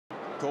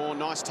Gorn,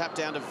 nice tap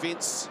down to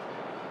Vince.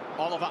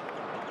 Oliver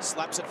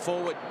slaps it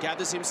forward,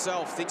 gathers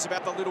himself, thinks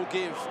about the little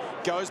give,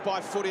 goes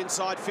by foot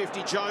inside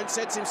 50. Jones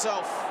sets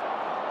himself.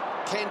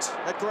 Kent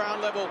at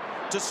ground level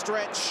to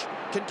stretch,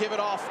 can give it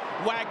off.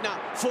 Wagner,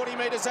 40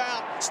 metres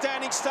out,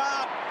 standing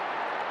start.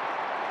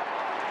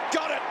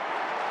 Got it.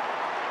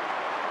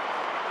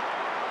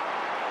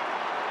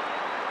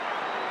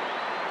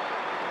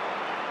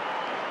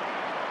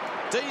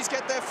 D's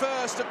get there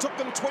first. It took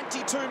them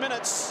 22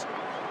 minutes.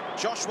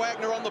 Josh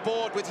Wagner on the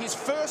board with his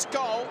first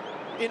goal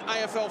in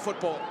AFL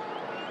football.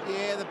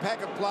 Yeah, the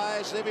pack of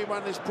players,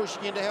 everyone is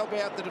pushing in to help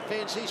out the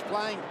defence. He's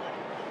playing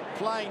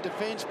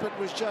defence, but it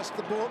was just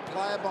the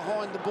player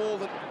behind the ball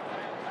that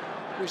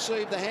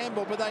received the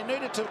handball. But they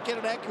needed to get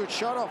an accurate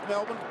shot off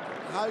Melbourne.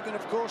 Hogan,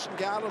 of course, and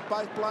Gala have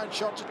both blown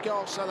shots at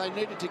goal, so they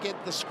needed to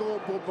get the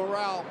scoreboard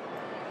morale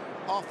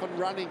off and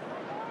running.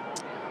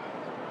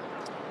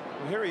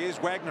 Well, here he is,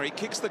 Wagner. He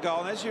kicks the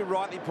goal, and as you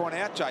rightly point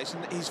out,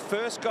 Jason, his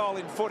first goal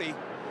in footy.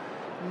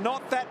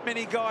 Not that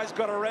many guys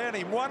got around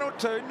him. One or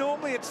two.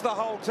 Normally it's the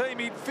whole team.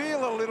 He'd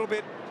feel a little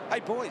bit, hey,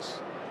 boys,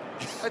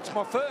 that's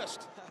my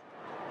first.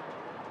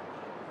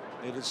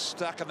 It is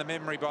stuck in the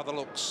memory by the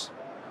looks.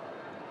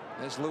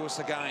 There's Lewis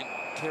again.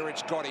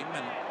 Kerridge got him,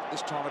 and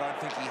this time I don't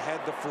think he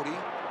had the footy.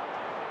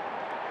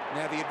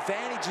 Now the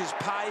advantage is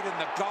paid, and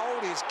the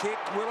goal is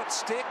kicked. Will it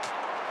stick?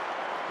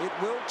 It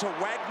will to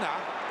Wagner.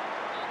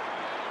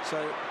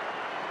 So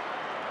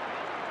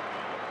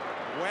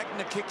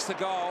Wagner kicks the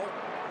goal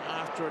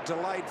after a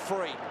delayed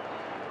free.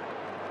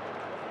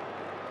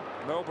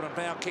 Melbourne have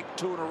now kicked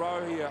 2 in a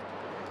row here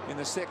in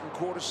the second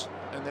quarters,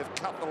 and they've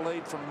cut the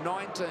lead from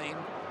 19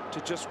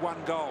 to just 1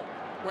 goal.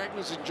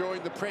 Wagner's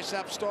enjoying the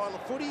press-up style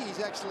of footy. He's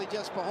actually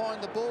just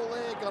behind the ball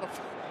there.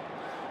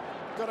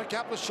 Got a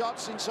couple of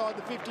shots inside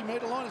the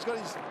 50-metre line. He's got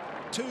his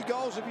 2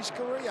 goals of his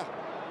career.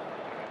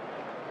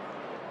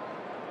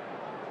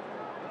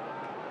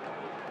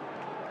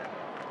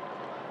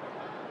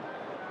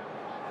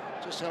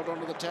 Just held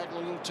onto the tackle a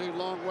little too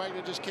long.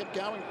 Wagner just kept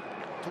going,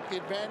 took the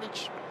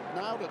advantage,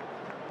 nailed it.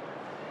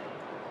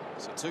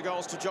 So 2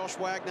 goals to Josh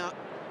Wagner,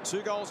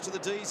 2 goals to the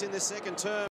D's in this second term.